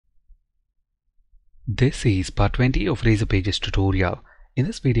This is part 20 of Razor Pages tutorial. In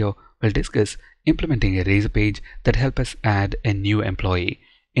this video, we'll discuss implementing a Razor page that helps us add a new employee.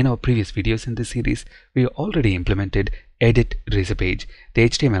 In our previous videos in this series, we already implemented Edit Razor Page, the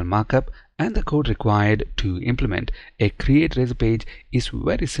HTML markup, and the code required to implement a Create Razor Page is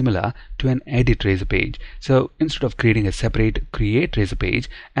very similar to an Edit Razor Page. So instead of creating a separate Create Razor Page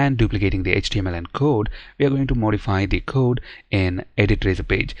and duplicating the HTML and code, we are going to modify the code in Edit Razor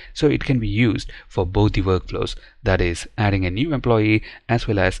Page so it can be used for both the workflows, that is adding a new employee as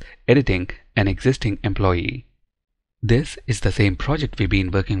well as editing an existing employee. This is the same project we've been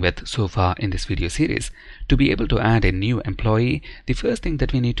working with so far in this video series. To be able to add a new employee, the first thing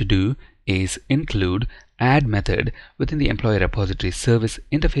that we need to do is include add method within the employee repository service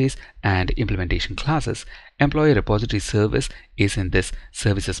interface and implementation classes. Employee repository service is in this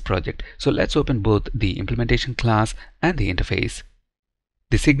services project. So let's open both the implementation class and the interface.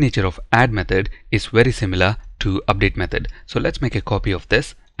 The signature of add method is very similar to update method. So let's make a copy of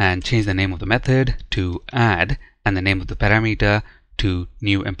this and change the name of the method to add and the name of the parameter to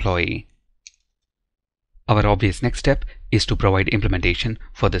new employee. Our obvious next step is to provide implementation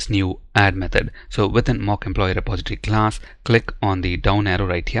for this new add method. So within mock employee repository class, click on the down arrow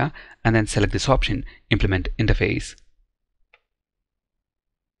right here and then select this option, implement interface.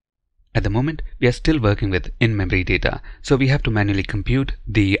 At the moment, we are still working with in-memory data, so we have to manually compute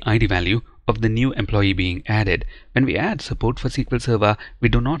the ID value of the new employee being added. When we add support for SQL Server, we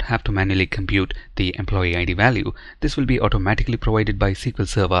do not have to manually compute the employee ID value. This will be automatically provided by SQL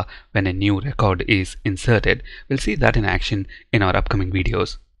Server when a new record is inserted. We'll see that in action in our upcoming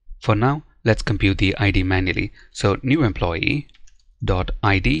videos. For now, let's compute the ID manually. So new employee dot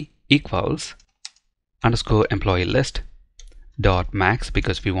ID equals underscore employee list dot max,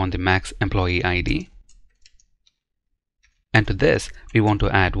 because we want the max employee ID, and to this we want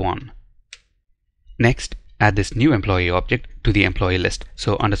to add 1. Next, add this new employee object to the employee list.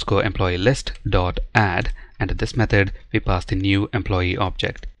 So underscore employee list dot add, and to this method we pass the new employee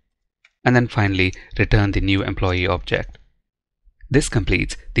object, and then finally return the new employee object. This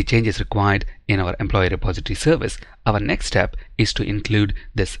completes the changes required in our employee repository service. Our next step is to include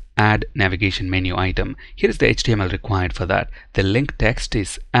this add navigation menu item. Here is the HTML required for that. The link text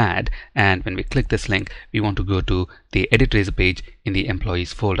is add, and when we click this link, we want to go to the Edit Razor Page in the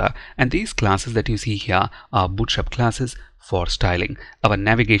employees folder. And these classes that you see here are Bootstrap classes for styling. Our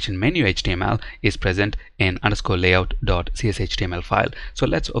navigation menu HTML is present in underscore layout.cshtml file. So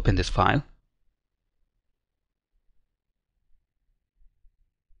let's open this file.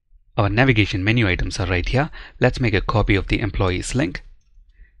 Our navigation menu items are right here. Let's make a copy of the employees link,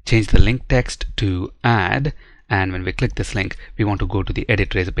 change the link text to add, and when we click this link, we want to go to the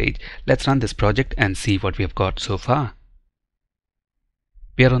Edit Razor Page. Let's run this project and see what we have got so far.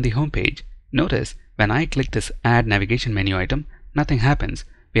 We are on the home page. Notice when I click this add navigation menu item, nothing happens.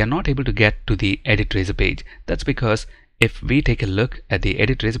 We are not able to get to the Edit Razor Page. That's because if we take a look at the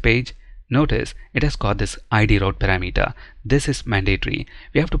Edit Razor Page, notice it has got this ID route parameter. This is mandatory.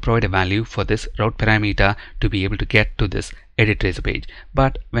 We have to provide a value for this route parameter to be able to get to this Edit Razor Page.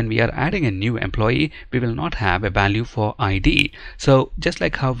 But when we are adding a new employee, we will not have a value for ID. So just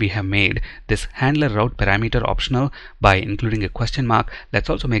like how we have made this handler route parameter optional by including a question mark, let's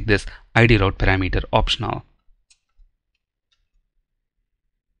also make this ID route parameter optional.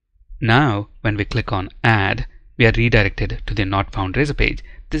 Now when we click on add, we are redirected to the not found Razor Page.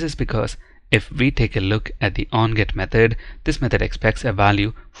 This is because if we take a look at the onGet method, this method expects a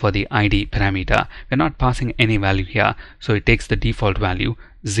value for the ID parameter. We're not passing any value here, so it takes the default value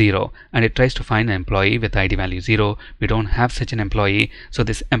 0 and it tries to find an employee with ID value 0. We don't have such an employee, so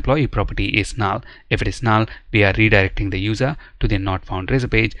this employee property is null. If it is null, we are redirecting the user to the not found Razor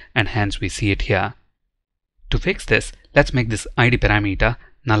Page, and hence we see it here. To fix this, let's make this ID parameter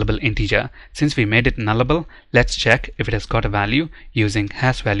nullable integer. Since we made it nullable, let's check if it has got a value using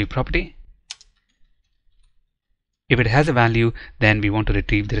hasValue property. If it has a value, then we want to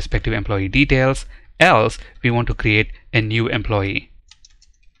retrieve the respective employee details, else we want to create a new employee.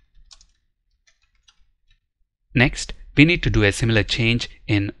 Next, we need to do a similar change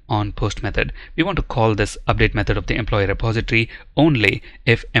in onPost method. We want to call this update method of the employee repository only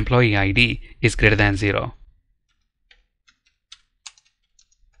if employee ID is greater than 0.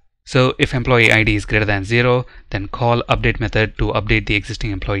 So if employee ID is greater than 0, then call update method to update the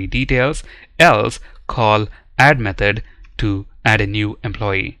existing employee details, else call add method to add a new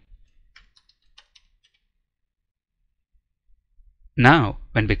employee. Now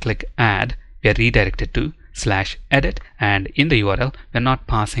when we click add, we are redirected to URL/edit, and in the URL we're not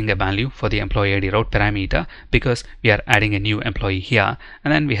passing a value for the employee ID route parameter because we are adding a new employee here,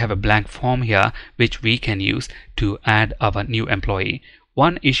 and then we have a blank form here which we can use to add our new employee.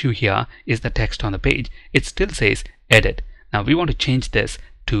 One issue here is the text on the page. It still says edit. Now we want to change this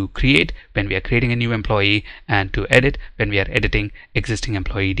to create when we are creating a new employee and to edit when we are editing existing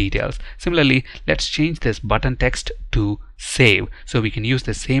employee details. Similarly, let's change this button text to save so we can use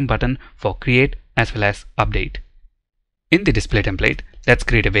the same button for create as well as update. In the display template, let's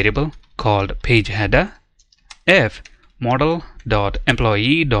create a variable called page header. If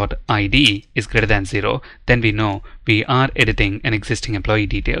model.employee.id is greater than 0, then we know we are editing an existing employee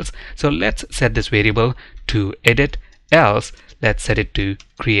details. So let's set this variable to edit, else let's set it to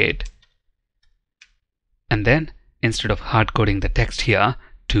create. And then instead of hard coding the text here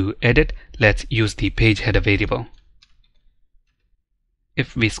to edit, let's use the page header variable.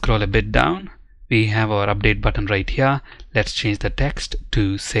 If we scroll a bit down, we have our update button right here. Let's change the text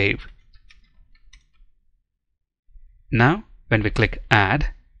to save. Now when we click add,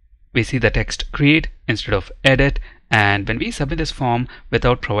 we see the text create instead of edit, and when we submit this form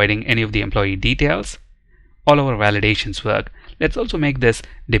without providing any of the employee details, all our validations work. Let's also make this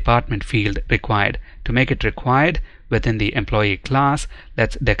department field required. To make it required within the employee class,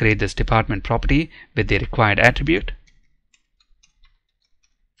 let's decorate this department property with the required attribute.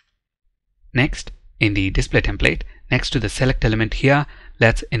 Next, in the display template, next to the select element here,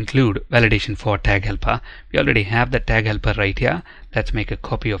 let's include validation for tag helper. We already have the tag helper right here. Let's make a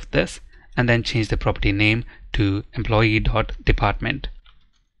copy of this and then change the property name to employee.department.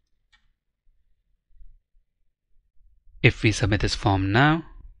 If we submit this form now,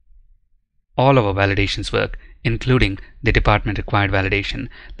 all our validations work, including the department required validation.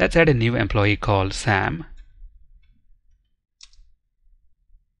 Let's add a new employee called Sam.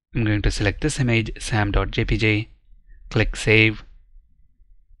 I'm going to select this image, sam.jpg, click save.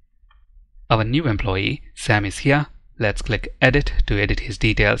 Our new employee, Sam, is here. Let's click edit to edit his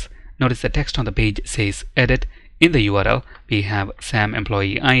details. Notice the text on the page says edit. In the URL, we have Sam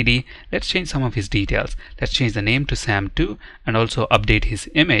employee ID. Let's change some of his details. Let's change the name to Sam2 and also update his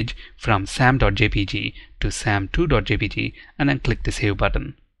image from sam.jpg to sam2.jpg and then click the save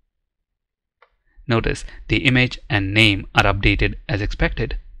button. Notice the image and name are updated as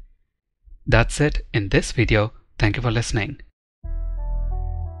expected. That's it in this video. Thank you for listening.